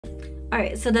All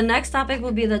right, so the next topic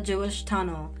will be the Jewish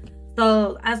tunnel.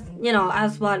 So as you know,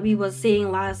 as what we was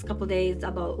seeing last couple days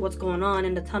about what's going on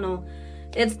in the tunnel,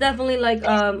 it's definitely like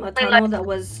a tunnel that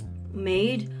was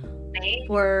made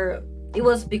for, it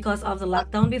was because of the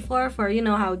lockdown before, for you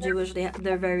know how Jewish they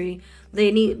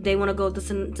want to go to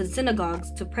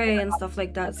synagogues to pray and stuff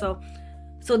like that. So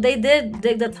they did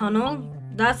dig the tunnel.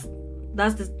 That's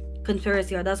the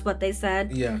conspiracy, or that's what they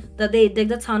said. Yeah. That they dig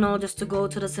the tunnel just to go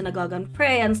to the synagogue and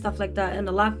pray and stuff like that in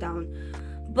the lockdown.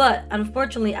 But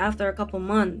unfortunately, after a couple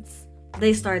months,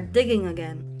 they start digging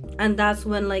again, and that's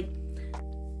when like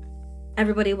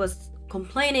everybody was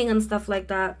complaining and stuff like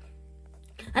that.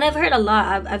 And I've heard a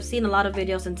lot. I've seen a lot of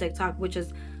videos on TikTok, which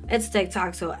is, it's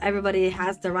TikTok, so everybody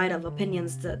has the right of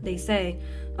opinions that they say.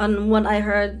 And when I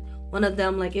heard one of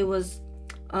them, like it was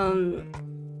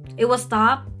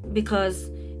stopped because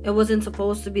it wasn't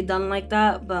supposed to be done like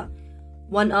that. But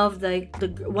one of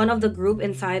the group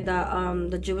inside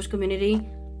the Jewish community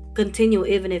continue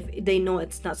even if they know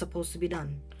it's not supposed to be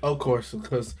done. Of course,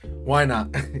 because why not?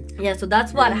 Yeah, so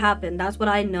that's what happened. That's what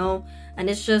I know, and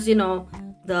it's just, you know,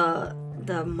 the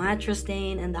mattress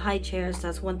stain and the high chairs.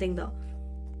 That's one thing that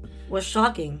was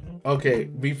shocking. Okay,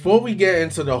 before we get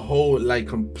into the whole like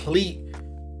complete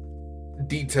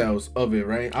details of it,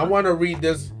 right? I want to read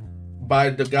this by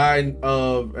the guy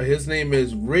his name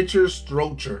is Richard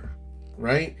Strocher,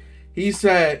 right? He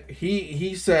said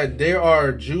he said there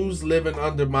are Jews living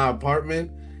under my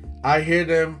apartment. I hear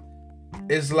them.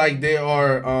 It's like they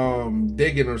are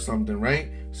digging or something, right?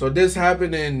 So this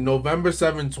happened in November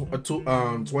 7th,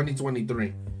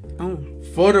 2023. Oh.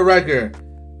 For the record,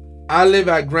 I live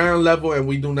at ground level and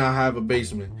we do not have a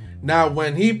basement. Now,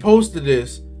 when he posted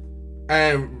this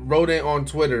and wrote it on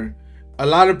Twitter, a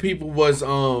lot of people was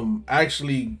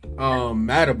actually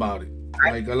mad about it.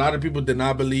 Like a lot of people did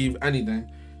not believe anything.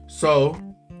 So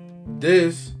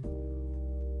this,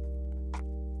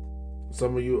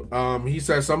 some of you, he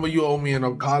said, some of you owe me an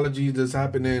apology. This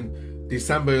happened in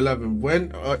December 11th.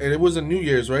 When and it was a New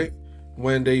Year's, right?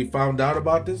 When they found out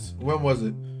about this. When was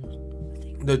it?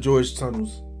 The Jewish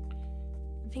tunnels.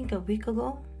 I think a week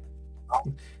ago.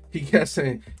 He kept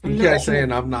saying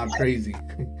I'm not crazy.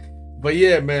 But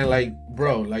yeah, man, like,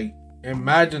 bro, like,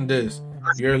 imagine this.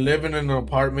 You're living in an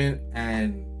apartment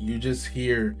and you just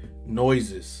hear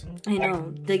noises. I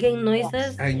know, digging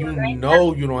noises. And you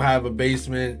know you don't have a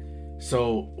basement.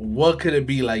 So what could it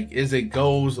be like? Is it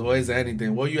ghosts or is it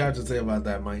anything? What do you have to say about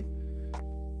that, Mike?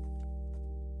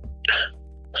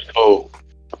 Oh,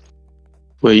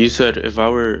 well, you said if I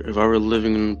were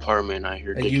living in an apartment, I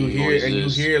hear digging noises. And you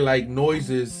hear like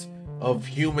noises of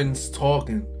humans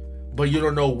talking, but you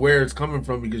don't know where it's coming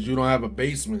from because you don't have a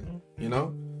basement. You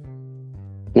know.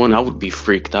 One, I would be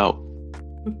freaked out.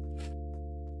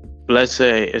 Let's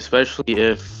say, especially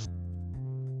if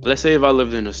I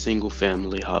lived in a single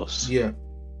family house. Yeah.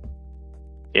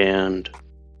 And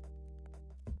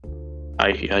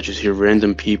I just hear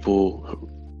random people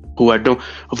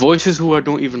voices who I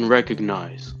don't even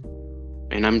recognize.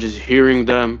 And I'm just hearing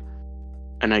them,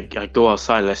 and I go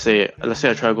outside. Let's say I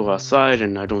try to go outside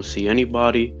and I don't see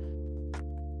anybody.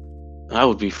 I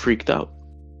would be freaked out.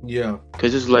 Yeah.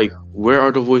 Because it's like, where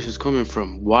are the voices coming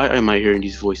from? Why am I hearing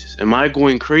these voices? Am I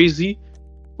going crazy?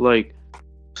 Like,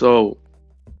 so.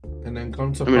 And then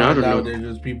come to find out there's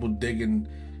just people digging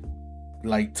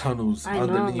like tunnels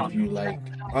underneath you, like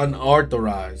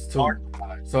unauthorized too.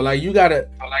 So like you gotta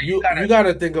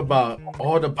think about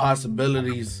all the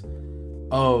possibilities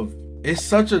of, it's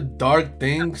such a dark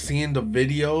thing seeing the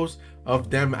videos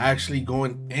of them actually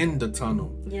going in the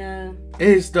tunnel. Yeah.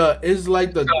 It's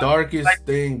like the darkest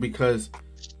thing because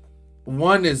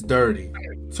one is dirty,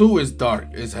 two is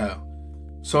dark as hell.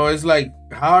 So it's like,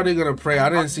 how are they gonna pray? I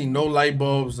didn't see no light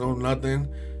bulbs, no nothing,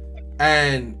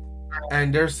 and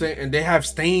they're saying, and they have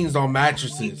stains on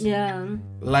mattresses. Yeah.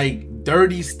 Like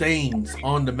dirty stains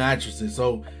on the mattresses.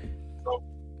 So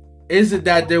is it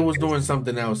that they was doing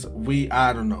something else?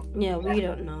 I don't know. Yeah, we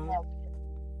don't know.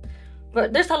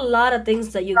 But there's a lot of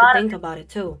things that you could think about it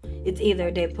too. It's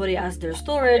either they put it as their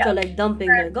storage or like dumping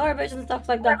their garbage and stuff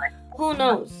like that. Who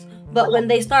knows? But when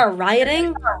they start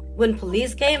rioting, when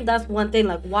police came, that's one thing.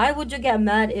 Like, why would you get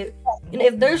mad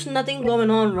if there's nothing going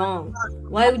on wrong?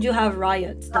 Why would you have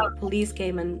riots that police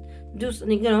came and do,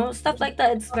 stuff like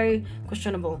that? It's very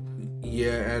questionable.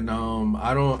 Yeah, and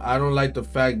I don't like the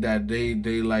fact that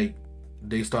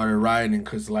they started rioting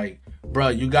because, like,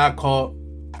 bruh, you got caught,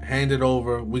 hand it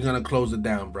over, we're gonna close it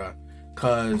down, bruh.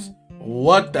 Cause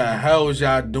what the hell is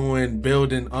y'all doing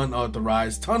building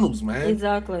unauthorized tunnels, man?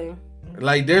 Exactly.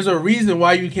 Like, there's a reason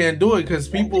why you can't do it, because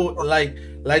people like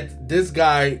this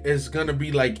guy is gonna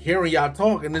be like hearing y'all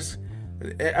talk, and it's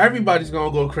everybody's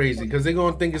gonna go crazy because they're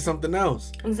gonna think it's something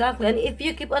else. Exactly. And if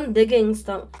you keep on digging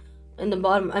stuff in the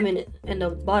bottom, in the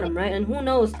bottom, right? And who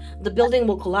knows, the building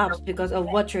will collapse because of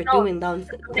what you're doing down.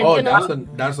 Oh, you know,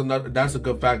 that's a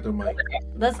good factor, Mike.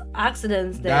 that's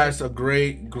accidents there. That's a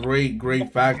great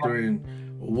factor. In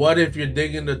what if you're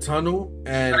digging the tunnel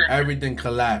and everything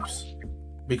collapses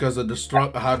because of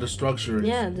how the structure is?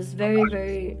 Yeah, this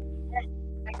very.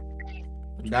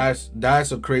 That's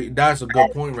a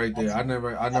good point right there. I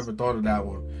never thought of that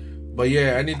one. But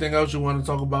yeah, anything else you want to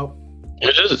talk about?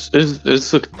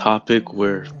 It's a topic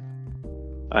where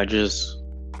I just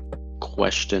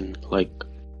question, like,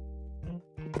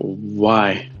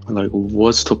 why? Like,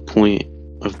 what's the point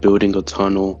of building a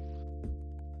tunnel?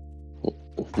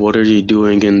 What are you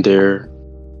doing in there?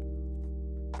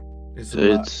 It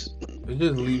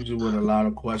just leaves you with a lot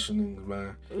of questionings,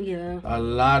 man. Yeah. A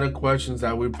lot of questions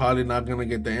that we're probably not gonna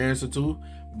get the answer to.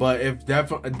 But if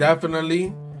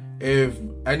definitely, if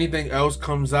anything else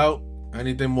comes out,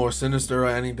 anything more sinister or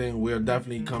anything, we'll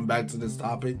definitely come back to this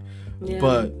topic. Yeah.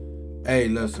 But hey,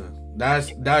 listen,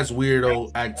 that's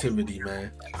weirdo activity,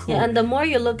 man. Yeah, and the more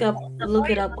you look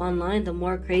it up online, the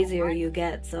more crazier you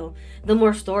get. So the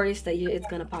more stories that it's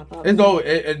gonna pop up.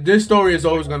 This story is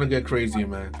always gonna get crazier,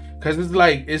 man, because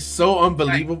it's so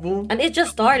unbelievable. And it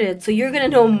just started, so you're gonna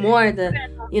know more.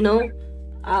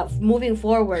 Moving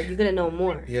forward, you're gonna know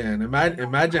more. Yeah, and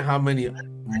imagine how many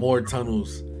more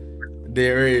tunnels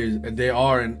there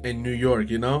are in New York.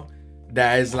 You know,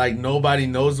 that is like nobody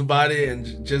knows about it,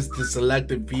 and just the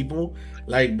selected people.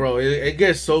 Like, bro, it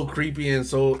gets so creepy and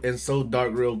so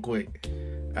dark real quick.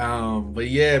 But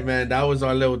yeah, man, that was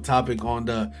our little topic on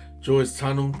the George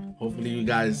Tunnel. Hopefully you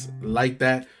guys like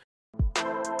that.